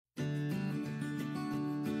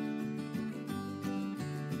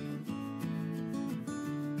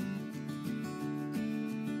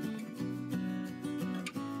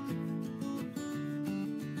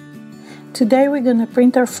Today we're going to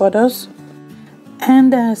print our photos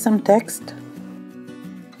and some text,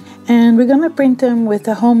 and we're going to print them with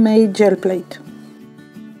a homemade gel plate.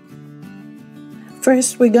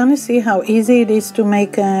 First we're going to see how easy it is to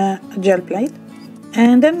make a gel plate,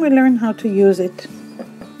 and then we learn how to use it,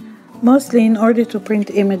 mostly in order to print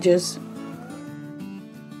images.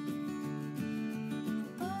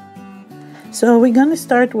 So we're going to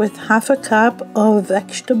start with half a cup of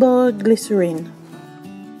vegetable glycerin.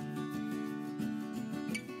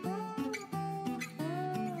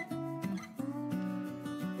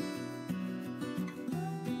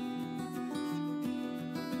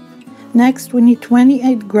 Next we need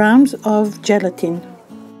 28 grams of gelatin,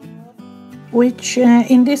 which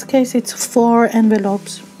in this case it's 4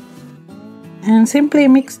 envelopes, and simply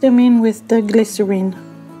mix them in with the glycerin.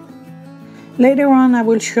 Later on I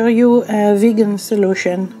will show you a vegan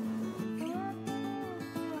solution.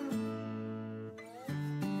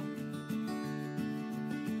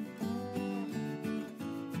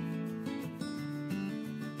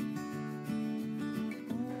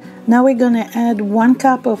 Now we're going to add 1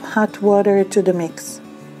 cup of hot water to the mix.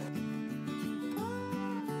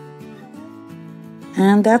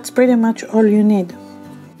 And that's pretty much all you need.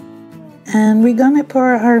 And we're going to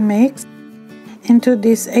pour our mix into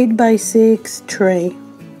this 8x6 tray.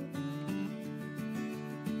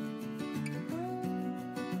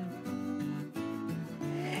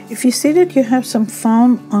 If you see that you have some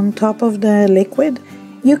foam on top of the liquid,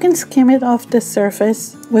 you can skim it off the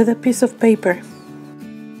surface with a piece of paper.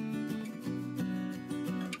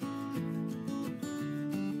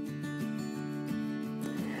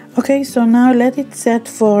 Okay, so now let it set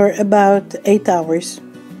for about 8 hours.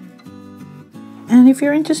 And if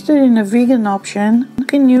you're interested in a vegan option, you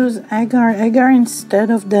can use agar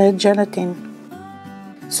instead of the gelatin.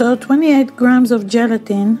 So 28 grams of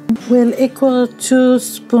gelatin will equal 2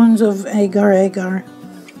 spoons of agar.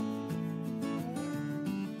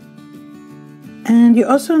 And you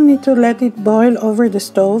also need to let it boil over the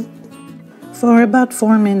stove for about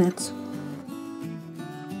 4 minutes.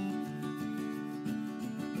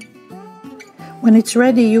 When it's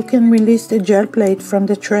ready, you can release the gel plate from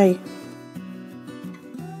the tray.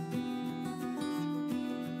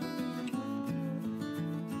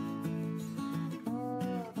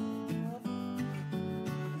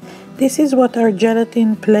 This is what our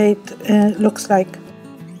gelatin plate looks like.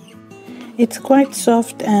 It's quite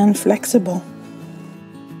soft and flexible.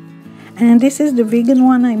 And this is the vegan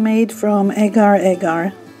one I made from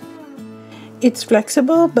agar. It's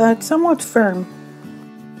flexible but somewhat firm.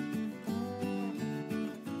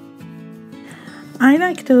 I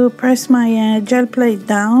like to press my gel plate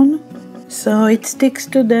down so it sticks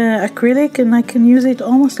to the acrylic and I can use it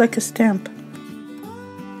almost like a stamp.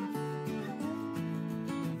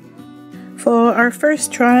 For our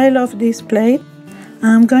first trial of this plate,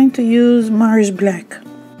 I'm going to use Mars Black.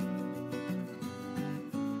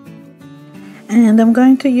 And I'm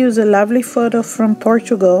going to use a lovely photo from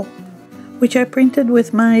Portugal, which I printed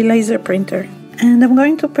with my laser printer. And I'm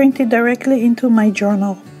going to print it directly into my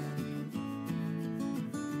journal.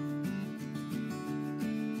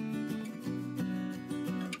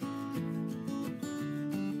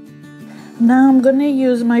 Now I'm going to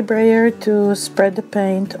use my brayer to spread the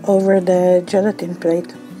paint over the gelatin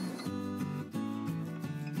plate.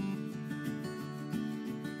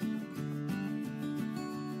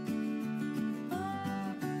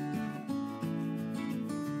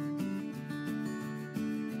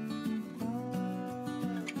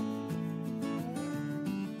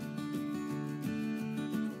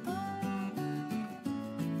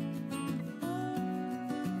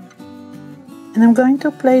 And I'm going to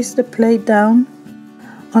place the plate down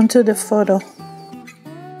onto the photo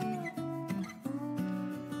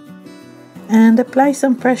and apply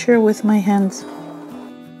some pressure with my hands.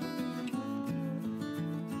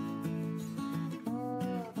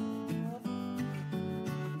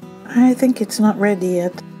 I think it's not ready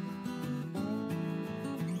yet.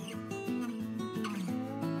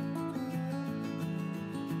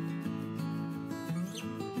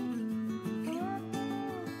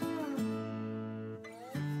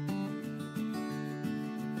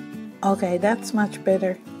 Okay, that's much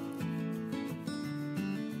better.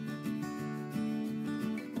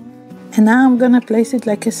 And now I'm gonna place it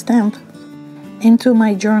like a stamp into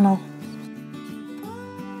my journal.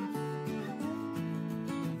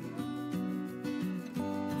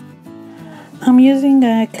 I'm using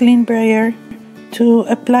a clean brayer to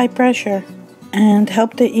apply pressure and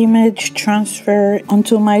help the image transfer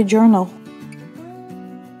onto my journal.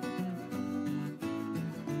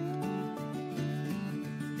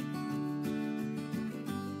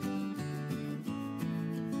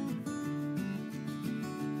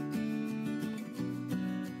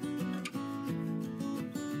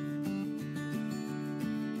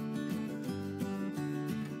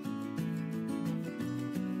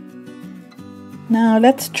 Now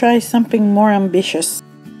let's try something more ambitious.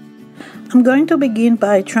 I'm going to begin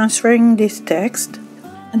by transferring this text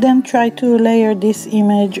and then try to layer this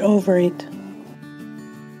image over it.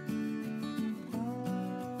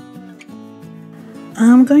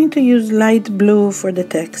 I'm going to use light blue for the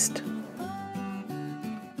text.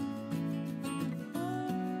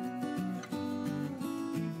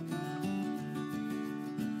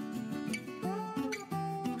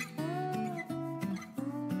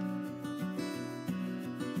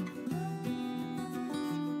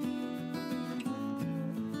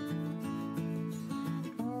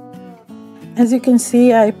 As you can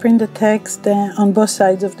see, I print the text on both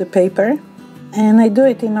sides of the paper, and I do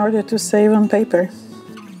it in order to save on paper.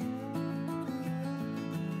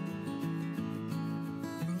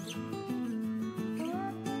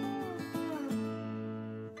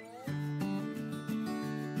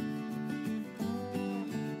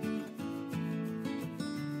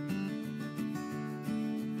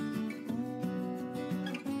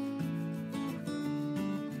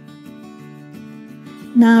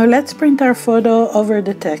 Now let's print our photo over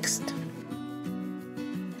the text.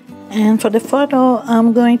 And for the photo,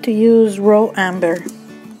 I'm going to use raw amber.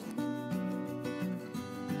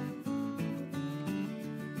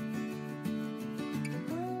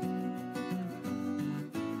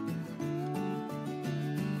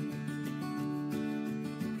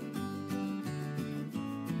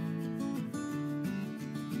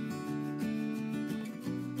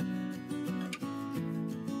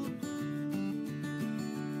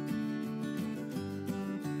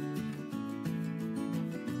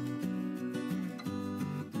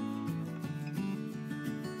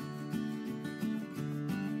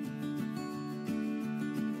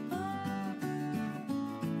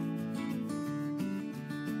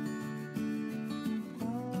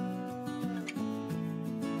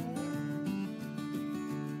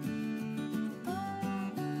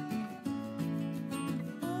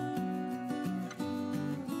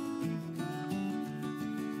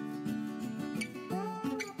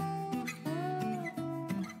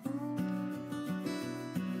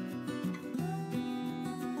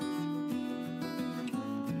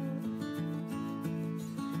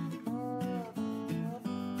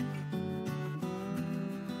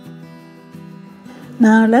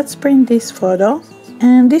 Now let's print this photo,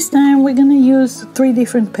 and this time we're gonna use 3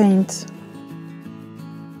 different paints.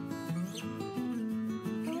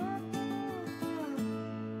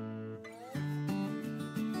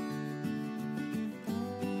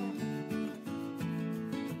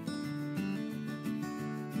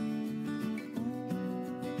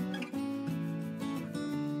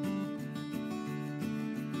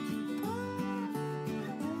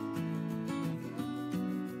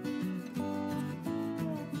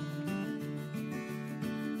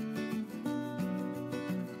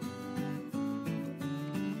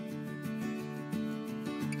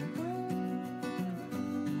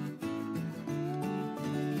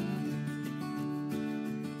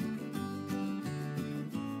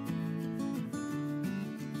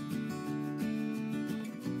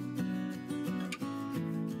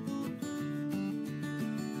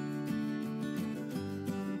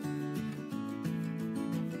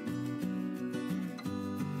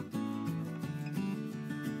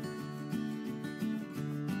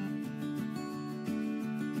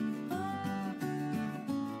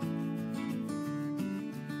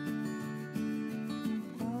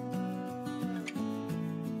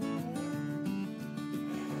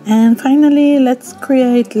 And finally, let's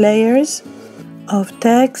create layers of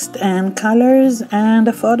text and colors and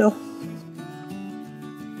a photo.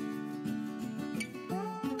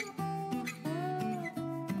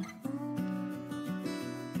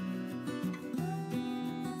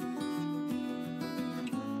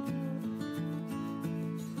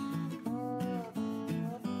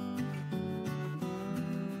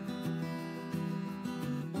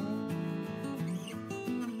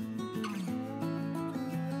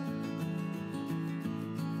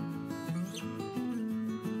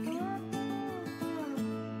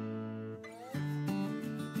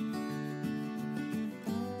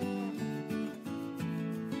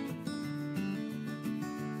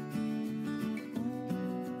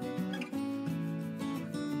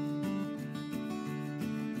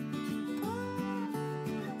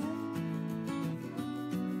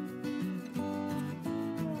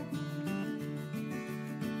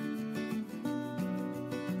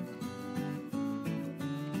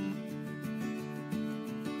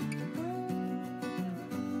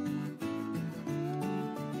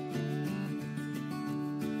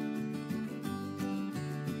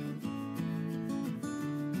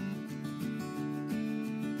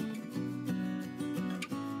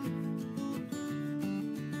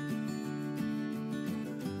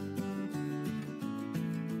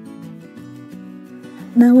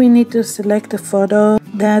 Now we need to select a photo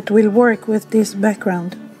that will work with this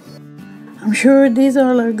background. I'm sure these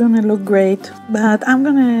all are gonna look great, but I'm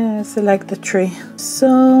gonna select a tree,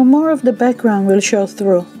 so more of the background will show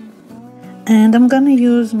through. And I'm gonna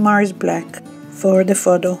use Mars Black for the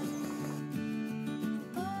photo.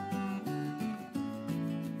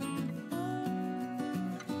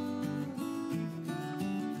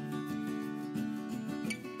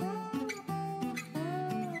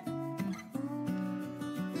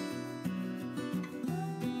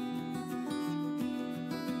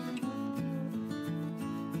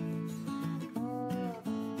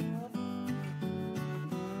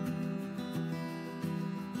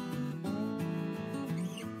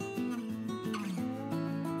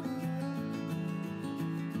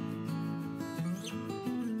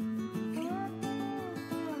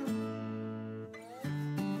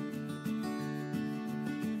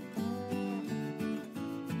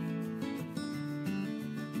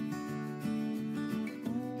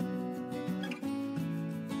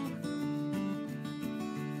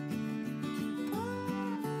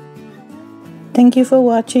 Thank you for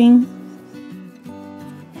watching.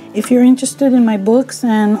 If you're interested in my books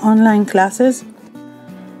and online classes,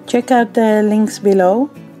 check out the links below.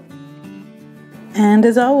 And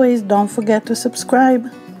as always, don't forget to subscribe.